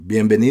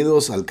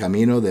Bienvenidos al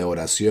camino de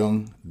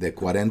oración de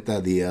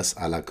 40 días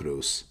a la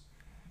cruz.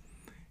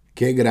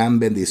 Qué gran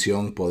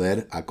bendición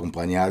poder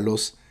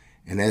acompañarlos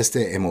en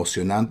este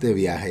emocionante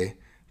viaje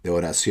de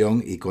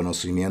oración y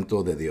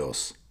conocimiento de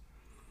Dios.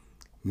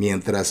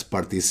 Mientras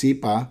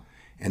participa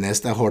en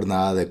esta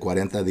jornada de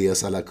 40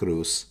 días a la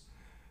cruz,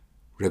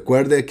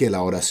 recuerde que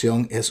la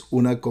oración es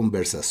una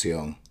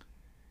conversación,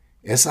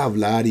 es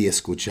hablar y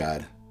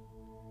escuchar.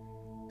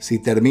 Si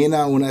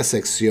termina una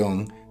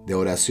sección de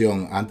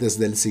oración antes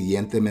del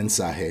siguiente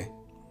mensaje,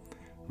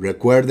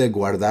 recuerde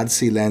guardar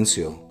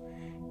silencio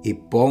y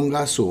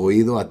ponga su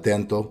oído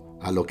atento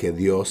a lo que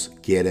Dios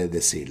quiere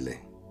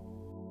decirle.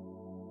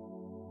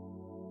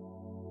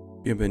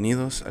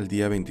 Bienvenidos al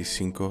día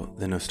 25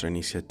 de nuestra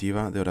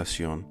iniciativa de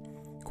oración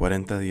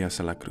 40 días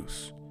a la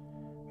cruz.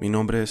 Mi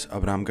nombre es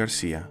Abraham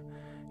García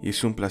y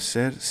es un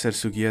placer ser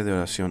su guía de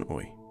oración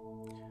hoy.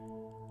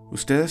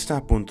 Usted está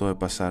a punto de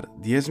pasar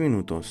 10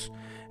 minutos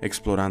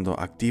explorando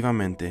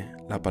activamente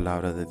la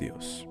palabra de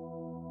Dios.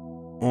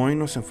 Hoy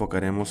nos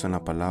enfocaremos en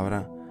la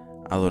palabra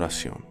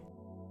adoración.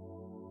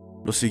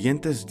 Los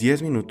siguientes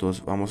 10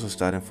 minutos vamos a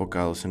estar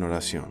enfocados en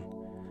oración,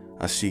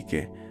 así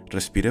que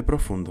respire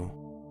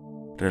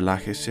profundo,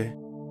 relájese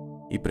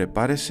y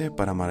prepárese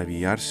para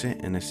maravillarse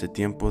en este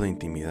tiempo de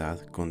intimidad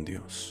con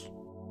Dios.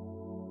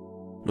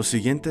 Los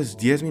siguientes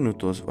 10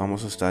 minutos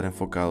vamos a estar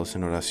enfocados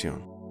en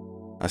oración,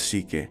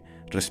 así que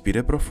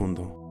respire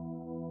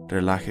profundo,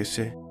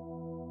 relájese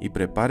y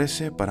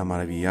prepárese para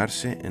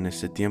maravillarse en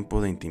este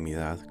tiempo de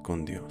intimidad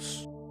con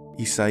Dios.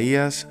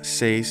 Isaías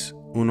 6,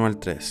 1 al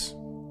 3.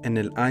 En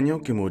el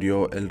año que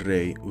murió el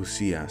rey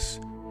Usías,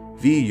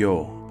 vi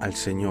yo al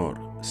Señor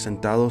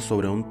sentado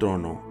sobre un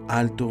trono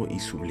alto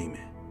y sublime,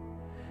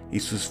 y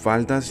sus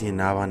faldas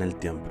llenaban el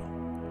templo.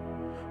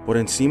 Por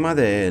encima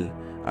de él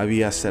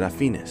había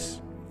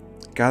serafines,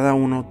 cada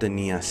uno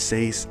tenía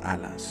 6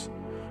 alas,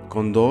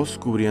 con 2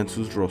 cubrían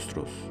sus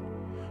rostros,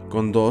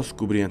 con 2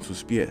 cubrían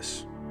sus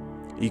pies,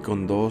 y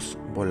con 2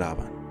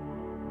 volaban.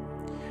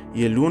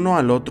 Y el uno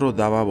al otro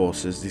daba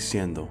voces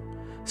diciendo: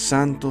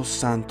 Santo,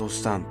 Santo,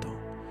 Santo,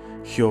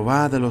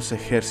 Jehová de los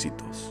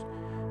ejércitos,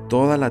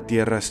 toda la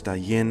tierra está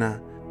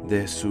llena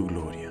de su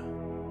gloria.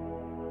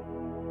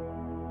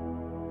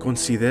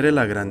 Considere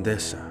la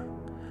grandeza,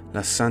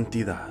 la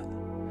santidad,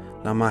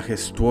 la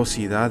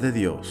majestuosidad de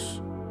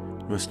Dios,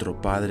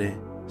 nuestro Padre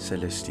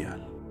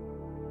Celestial.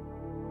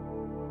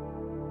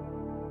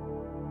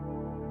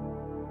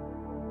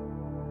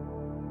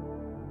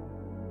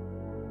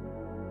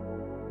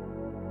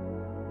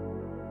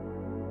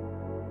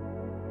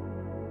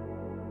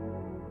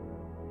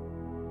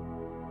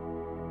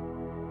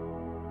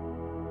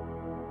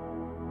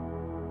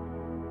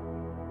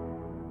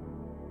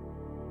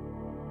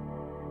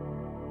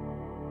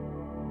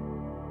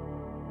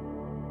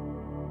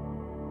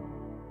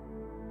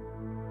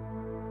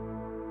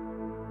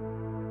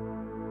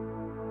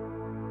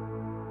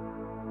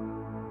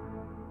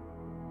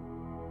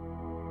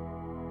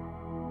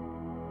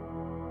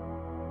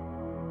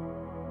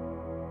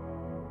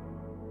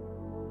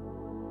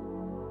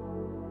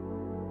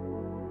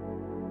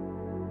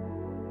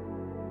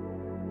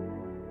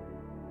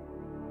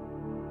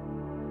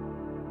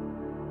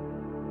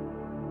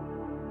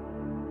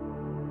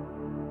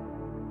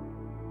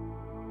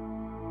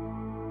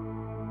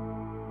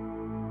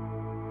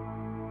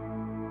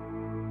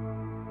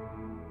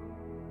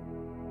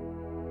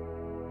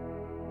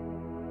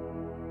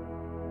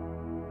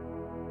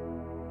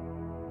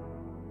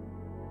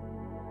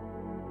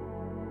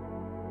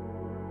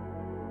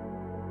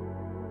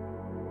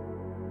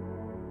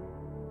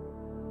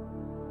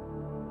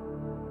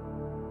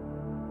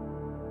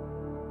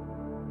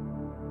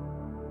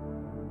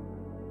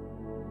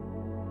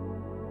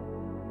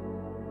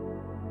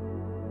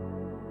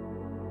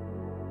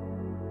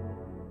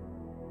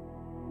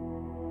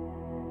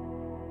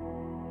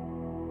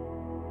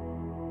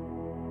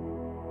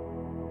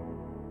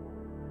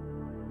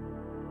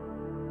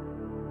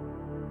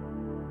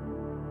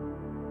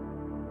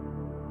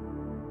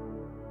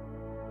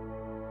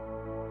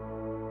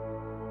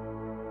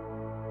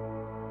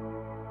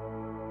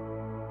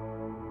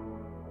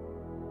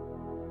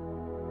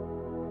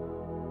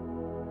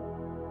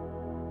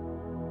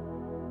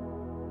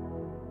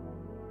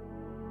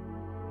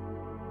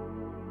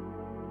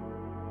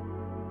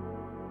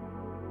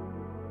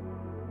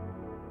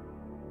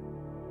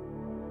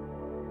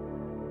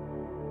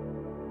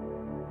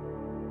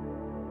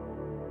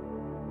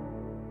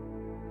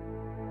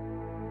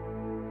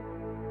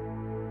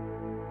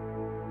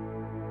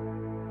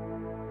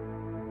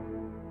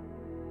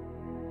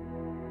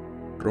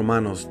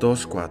 Romanos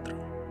 2:4.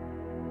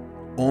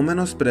 ¿O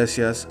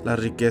menosprecias las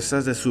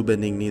riquezas de su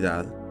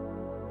benignidad,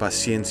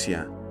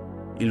 paciencia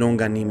y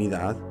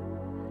longanimidad,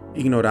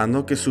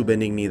 ignorando que su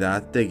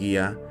benignidad te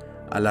guía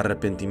al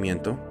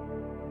arrepentimiento?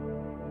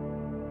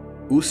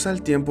 Usa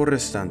el tiempo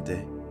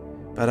restante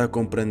para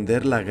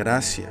comprender la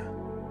gracia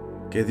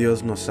que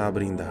Dios nos ha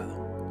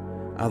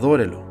brindado.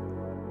 Adórelo.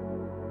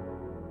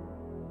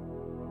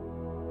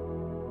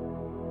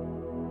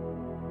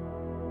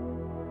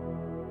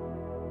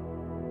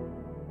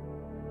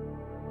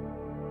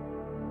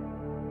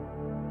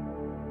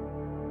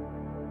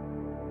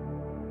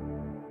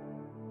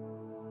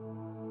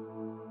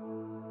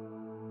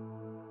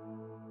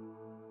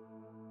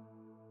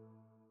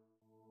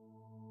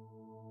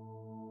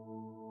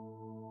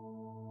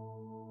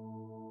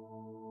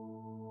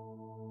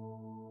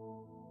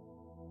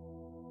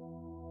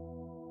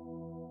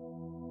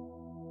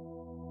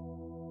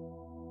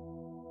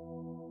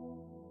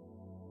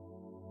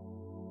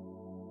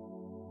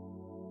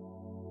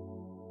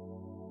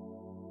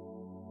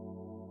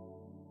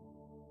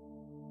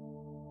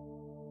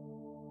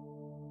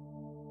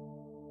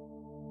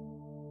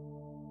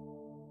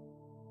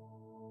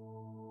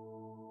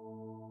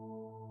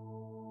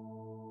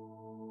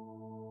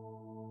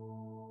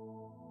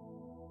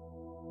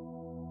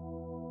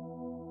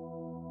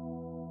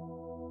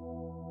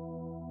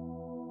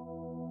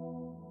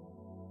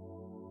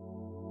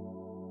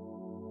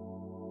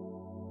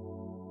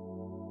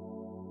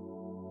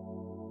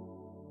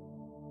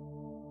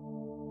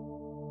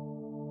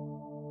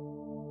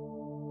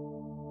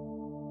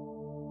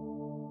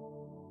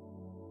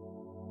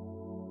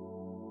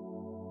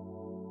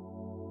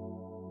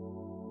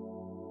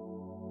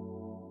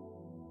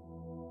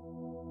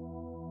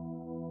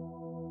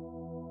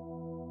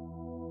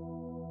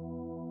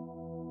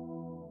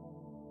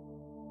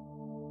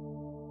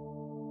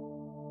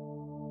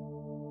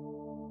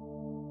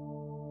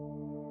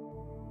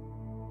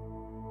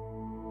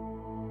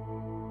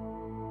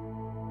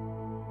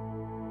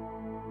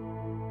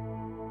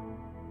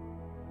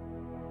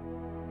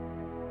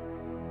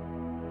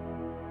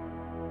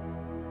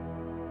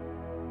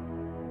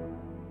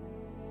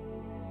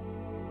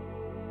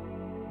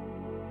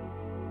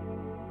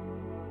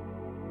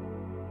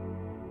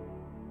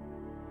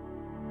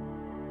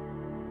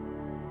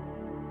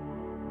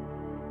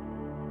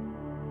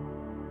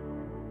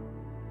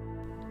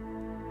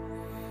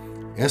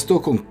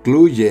 Esto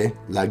concluye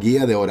la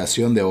guía de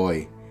oración de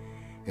hoy.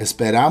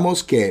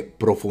 Esperamos que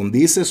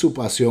profundice su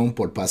pasión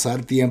por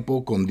pasar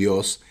tiempo con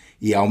Dios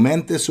y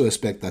aumente su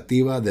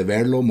expectativa de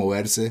verlo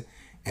moverse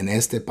en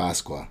este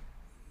Pascua.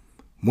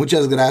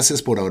 Muchas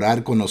gracias por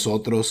orar con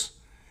nosotros.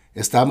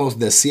 Estamos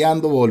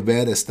deseando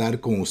volver a estar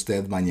con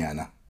usted mañana.